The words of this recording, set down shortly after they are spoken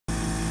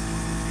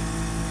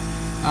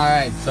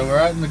Alright, so we're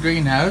out in the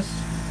greenhouse,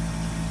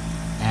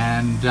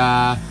 and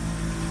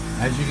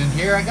as you can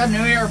hear, I got a new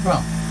air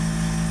pump.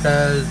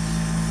 Because,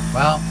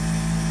 well,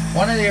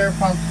 one of the air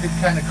pumps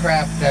got kind of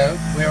crapped out.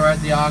 We were at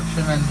the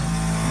auction and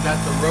we got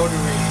the rotary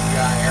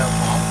air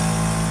pump.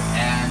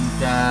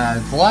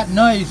 And it's a lot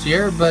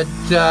noisier, but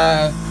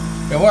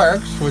it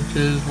works, which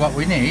is what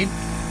we need.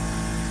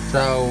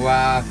 So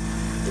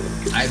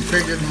I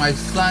figured my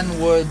son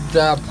would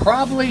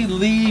probably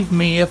leave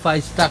me if I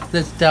stuck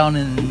this down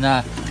in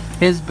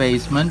his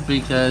basement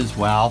because,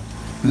 well,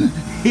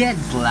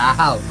 it's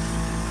loud.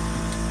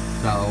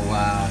 So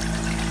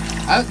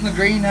out in the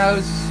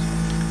greenhouse,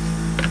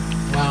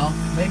 well,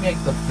 they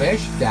make the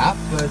fish deaf,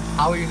 but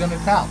how are you going to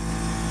tell?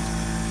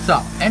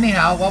 So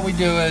anyhow, what we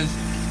do is,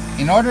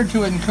 in order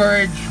to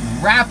encourage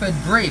rapid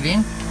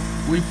breeding,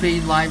 we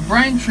feed live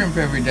brine shrimp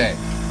every day,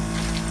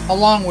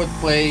 along with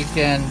flake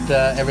and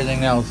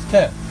everything else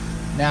too.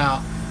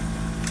 Now,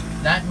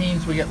 that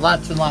means we get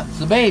lots and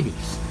lots of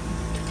babies.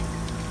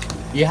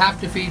 You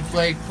have to feed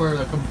flake for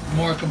a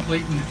more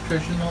complete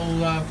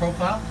nutritional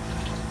profile.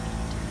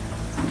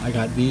 I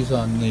got these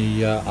on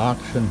the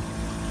auction.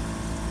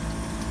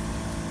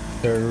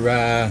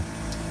 They're,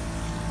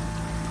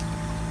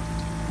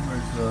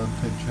 where's the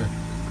picture?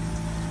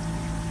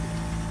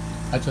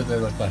 That's what they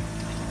look like.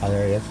 Oh,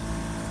 there he is.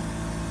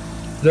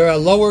 They're a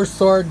lower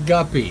sword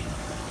guppy.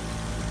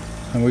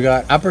 And we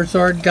got upper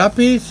sword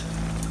guppies.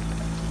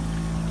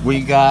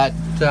 We got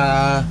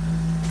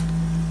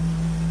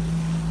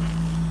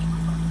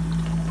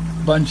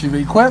bunch of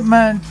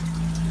equipment,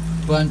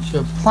 bunch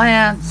of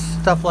plants,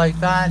 stuff like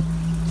that.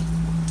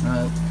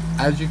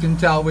 As you can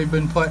tell, we've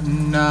been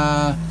putting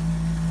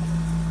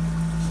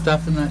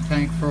stuff in that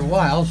tank for a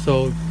while,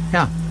 so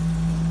yeah,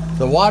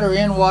 the water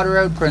in, water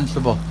out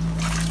principle.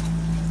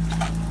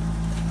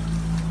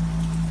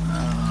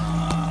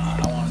 I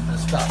wanted to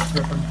stop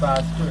dripping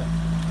faster.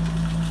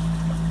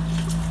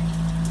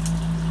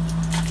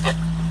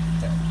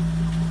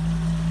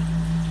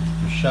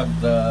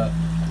 Shove the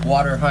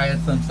water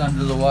hyacinths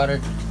under the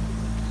water.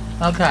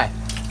 Okay.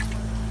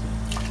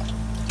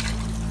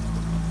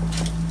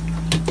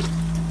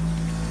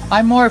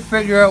 I more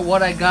figure out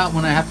what I got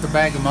when I have to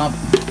bag them up,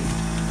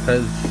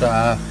 because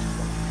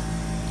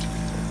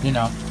you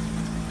know,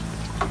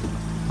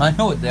 I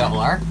know what they all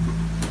are.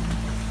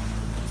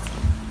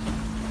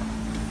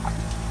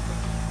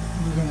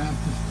 We're gonna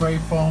have to spray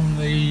foam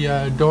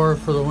the door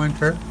for the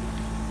winter.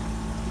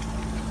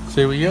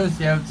 See, we use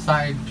the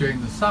outside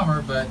during the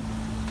summer, but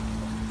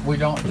we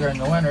don't during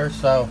the winter,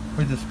 so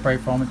we just spray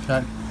foam it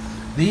shut.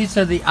 These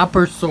are the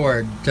upper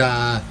sword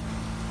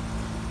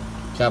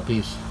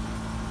guppies.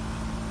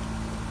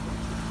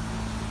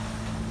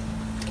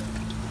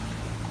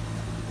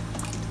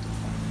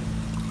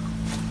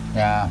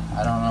 Yeah,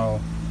 I don't know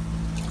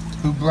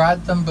who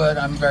brought them, but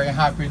I'm very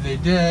happy they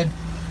did.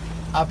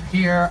 Up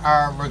here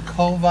are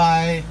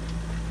Rakovi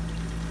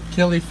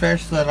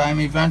killifish that I'm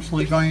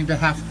eventually going to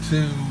have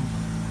to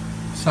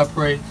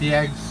separate the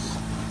eggs.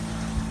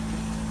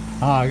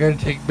 I gotta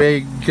take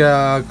big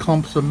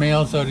clumps of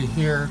males out of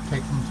here,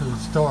 take them to the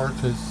store,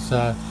 because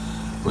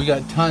we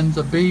got tons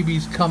of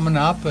babies coming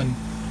up, and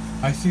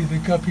I see the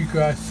guppy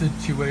grass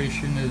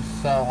situation is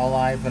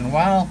alive and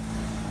well.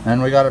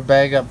 And we got to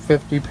bag up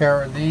 50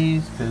 pair of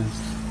these, because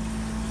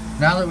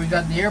now that we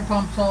got the air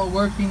pumps all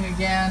working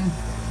again,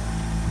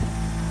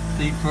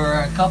 see, for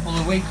a couple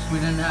of weeks we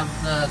didn't have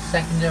the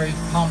secondary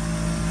pump,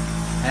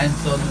 and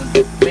so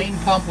the main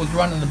pump was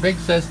running the big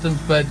systems,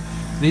 but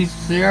these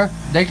here,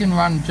 they can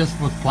run just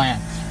with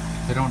plants.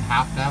 They don't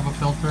have to have a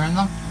filter in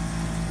them.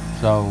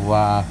 So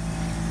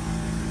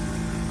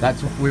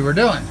that's what we were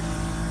doing.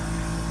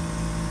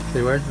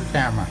 See, where's the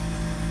camera?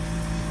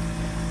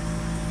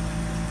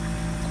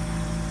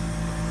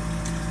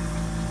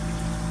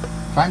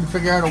 Trying to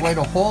figure out a way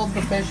to hold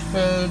the fish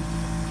food,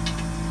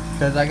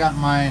 because I got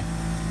my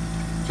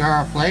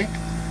jar of flake.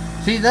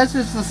 See, this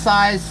is the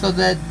size so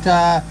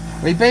that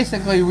we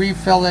basically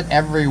refill it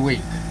every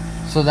week.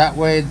 So that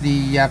way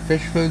the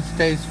fish food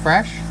stays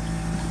fresh,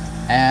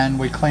 and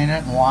we clean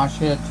it and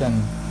wash it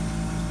and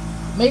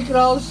make it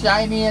all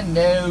shiny and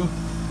new.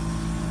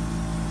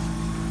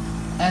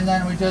 And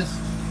then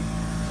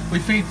we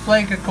feed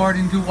flake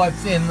according to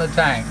what's in the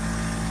tank.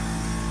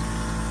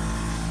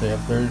 See,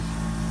 if there's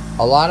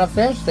a lot of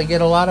fish, they get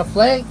a lot of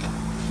flake.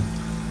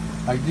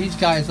 Like these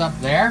guys up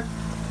there,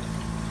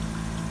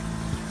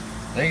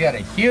 they got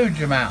a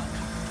huge amount.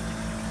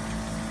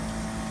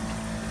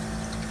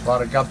 A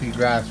lot of guppy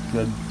grass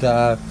good,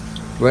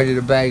 ready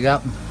to bag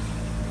up.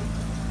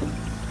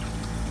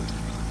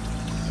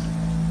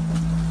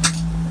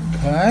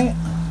 Okay.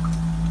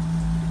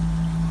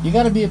 You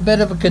got to be a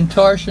bit of a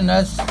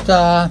contortionist,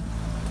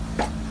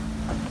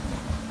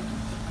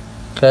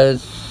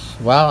 because,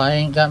 well, I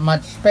ain't got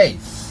much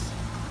space.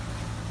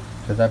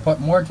 Because I put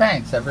more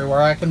tanks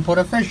everywhere I can put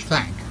a fish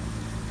tank.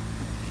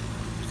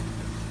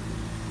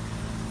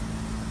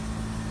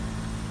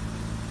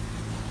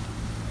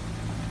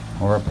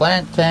 Or a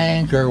plant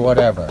tank or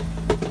whatever.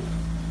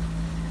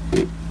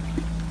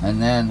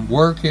 And then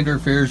work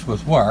interferes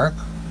with work.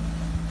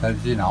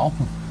 Because, you know,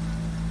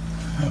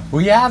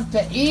 we have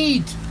to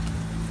eat.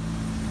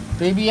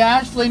 Baby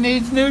Ashley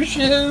needs new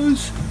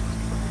shoes.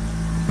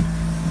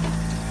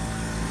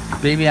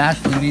 Baby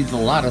Ashley needs a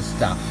lot of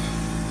stuff.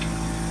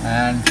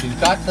 And she's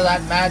got to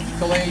that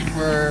magical age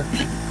where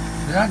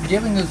they're not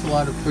giving us a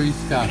lot of free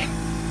stuff.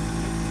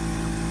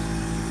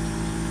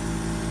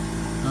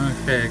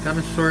 Okay, I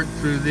gotta sort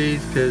through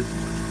these because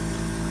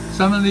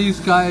some of these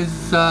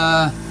guys,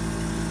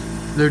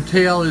 their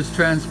tail is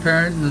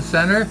transparent in the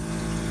center.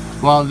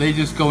 Well, they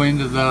just go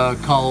into the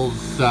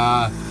culls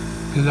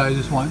because I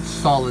just want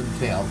solid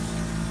tails.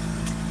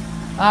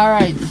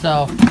 Alright,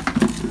 so...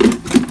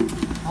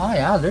 Oh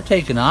yeah, they're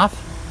taking off.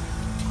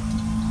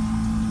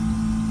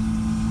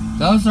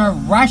 Those are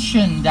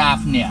Russian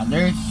Daphne.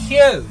 They're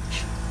huge.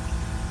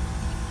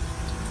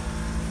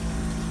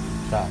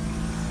 So,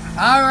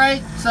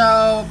 alright,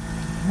 so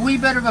wee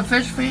bit of a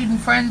fish feeding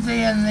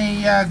frenzy in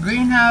the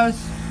greenhouse.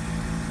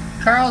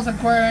 Carl's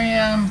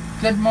Aquarium.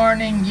 Good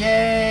morning.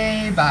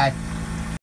 Yay. Bye.